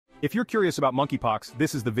If you're curious about monkeypox,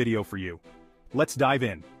 this is the video for you. Let's dive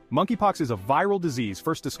in. Monkeypox is a viral disease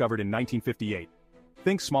first discovered in 1958.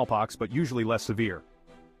 Think smallpox, but usually less severe.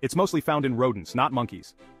 It's mostly found in rodents, not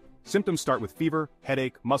monkeys. Symptoms start with fever,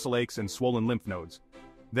 headache, muscle aches, and swollen lymph nodes.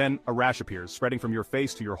 Then, a rash appears, spreading from your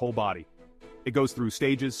face to your whole body. It goes through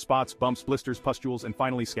stages, spots, bumps, blisters, pustules, and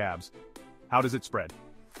finally scabs. How does it spread?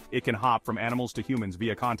 It can hop from animals to humans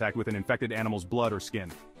via contact with an infected animal's blood or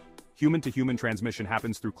skin. Human-to-human transmission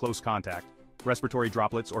happens through close contact, respiratory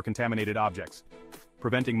droplets, or contaminated objects.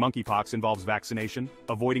 Preventing monkeypox involves vaccination,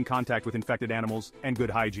 avoiding contact with infected animals, and good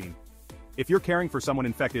hygiene. If you're caring for someone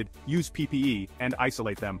infected, use PPE and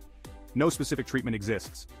isolate them. No specific treatment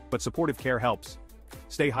exists, but supportive care helps.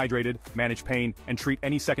 Stay hydrated, manage pain, and treat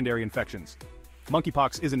any secondary infections.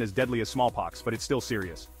 Monkeypox isn't as deadly as smallpox, but it's still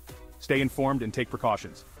serious. Stay informed and take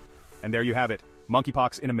precautions. And there you have it,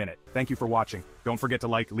 monkeypox in a minute. Thank you for watching. Don't forget to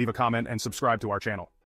like, leave a comment, and subscribe to our channel.